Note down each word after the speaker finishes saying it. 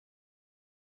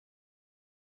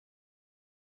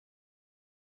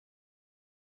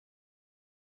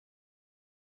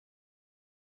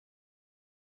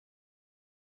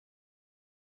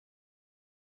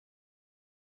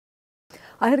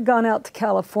I had gone out to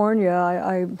California.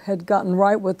 I had gotten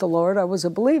right with the Lord. I was a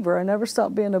believer. I never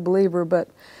stopped being a believer, but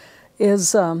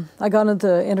I got into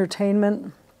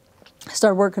entertainment,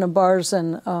 started working in bars,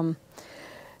 and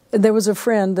there was a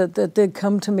friend that did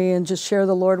come to me and just share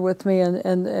the Lord with me,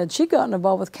 and she'd gotten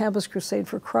involved with Campus Crusade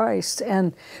for Christ,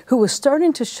 and who was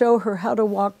starting to show her how to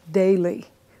walk daily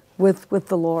with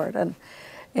the Lord.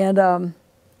 And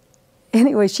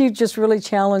anyway, she just really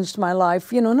challenged my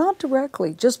life, not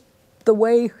directly, just the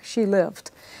way she lived.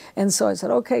 And so I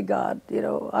said, okay, God,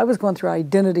 I was going through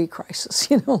identity crisis,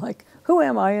 like, who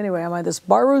am I anyway? Am I this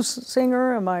barroom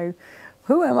singer?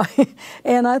 Who am I?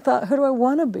 And I thought, who do I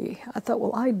want to be? I thought,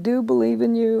 well, I do believe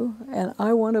in you, and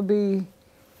I want to be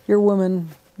your woman,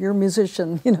 your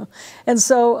musician, And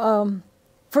so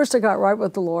first I got right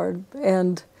with the Lord,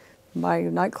 and my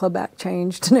nightclub act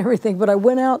changed and everything. But I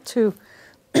went out to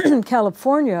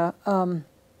California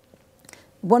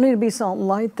wanting to be salt and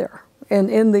light there and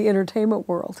in the entertainment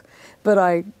world. But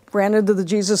I ran into the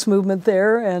Jesus movement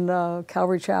there, and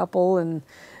Calvary Chapel and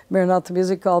Maranatha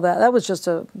Music, all that. That was just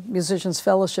a musician's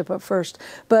fellowship at first.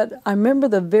 But I remember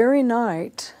the very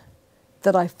night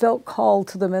that I felt called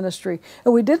to the ministry.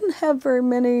 And we didn't have very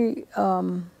many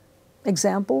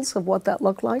examples of what that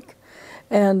looked like.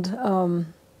 And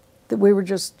that we were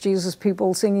just Jesus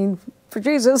people singing for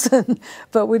Jesus,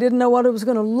 but we didn't know what it was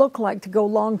going to look like to go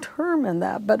long-term in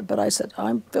that. But I said,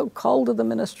 I feel called to the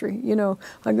ministry. I'm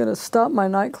going to stop my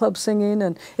nightclub singing.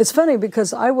 And it's funny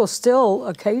because I will still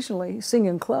occasionally sing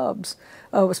in clubs,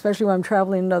 especially when I'm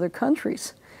traveling in other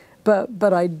countries.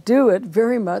 But I do it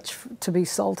very much to be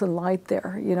salt and light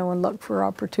there, and look for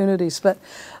opportunities. But,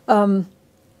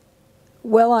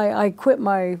 well, I quit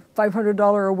my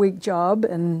 $500 a week job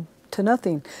and to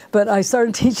nothing. But I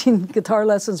started teaching guitar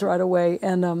lessons right away,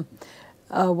 and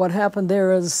what happened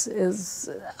there is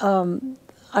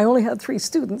I only had 3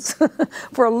 students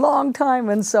for a long time,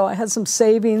 and so I had some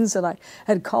savings, and I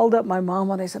had called up my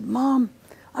mom, and I said, Mom,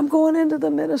 I'm going into the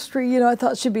ministry. I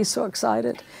thought she'd be so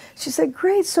excited. She said,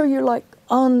 great, so you're like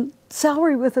on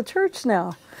salary with the church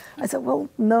now. I said, well,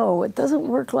 no, it doesn't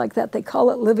work like that. They call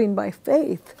it living by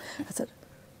faith. I said,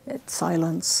 it's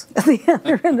silence at the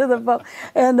other end of the phone.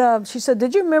 And she said,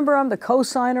 did you remember I'm the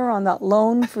co-signer on that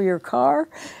loan for your car?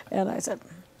 And I said,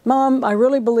 Mom, I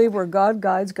really believe where God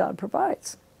guides, God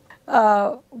provides.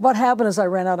 What happened is I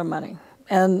ran out of money.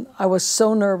 And I was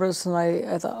so nervous, and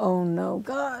I thought, oh no,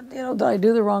 God, did I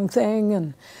do the wrong thing?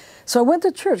 And so I went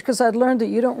to church because I'd learned that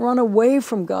you don't run away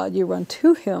from God, you run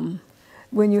to Him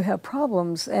when you have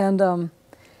problems. And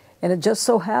it just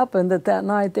so happened that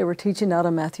night they were teaching out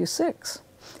of Matthew 6.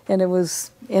 And it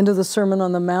was end of the Sermon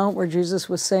on the Mount where Jesus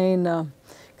was saying,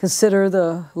 consider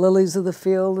the lilies of the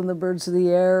field and the birds of the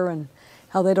air and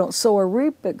how they don't sow or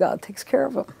reap, but God takes care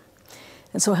of them.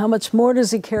 And so how much more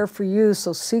does He care for you?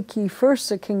 So seek ye first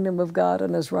the kingdom of God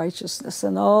and His righteousness,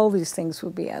 and all these things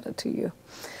will be added to you.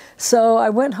 So I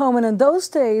went home, and in those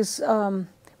days,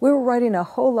 we were writing a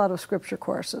whole lot of scripture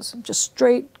courses, just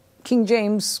straight King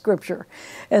James scripture.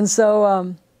 And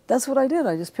so that's what I did.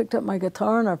 I just picked up my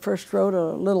guitar, and I first wrote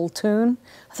a little tune.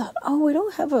 I thought, oh, we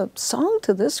don't have a song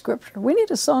to this scripture. We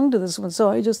need a song to this one. So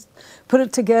I just put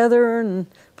it together and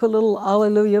put a little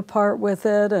Alleluia part with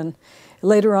it, and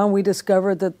later on, we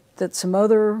discovered that some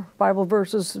other Bible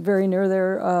verses very near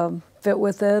there fit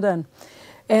with it.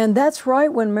 And that's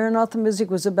right when Maranatha Music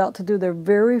was about to do their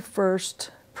very first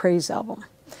praise album.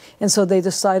 And so they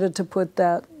decided to put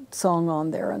that song on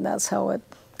there, and that's how it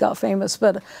got famous.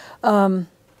 But,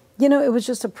 it was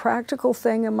just a practical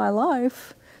thing in my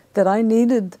life that I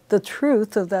needed the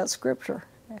truth of that scripture.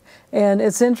 And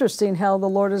it's interesting how the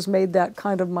Lord has made that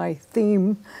kind of my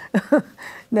theme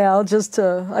now.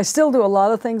 I still do a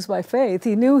lot of things by faith.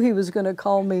 He knew He was going to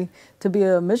call me to be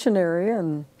a missionary,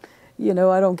 and,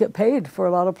 I don't get paid for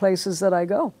a lot of places that I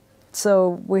go.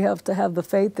 So we have to have the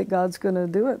faith that God's going to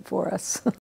do it for us.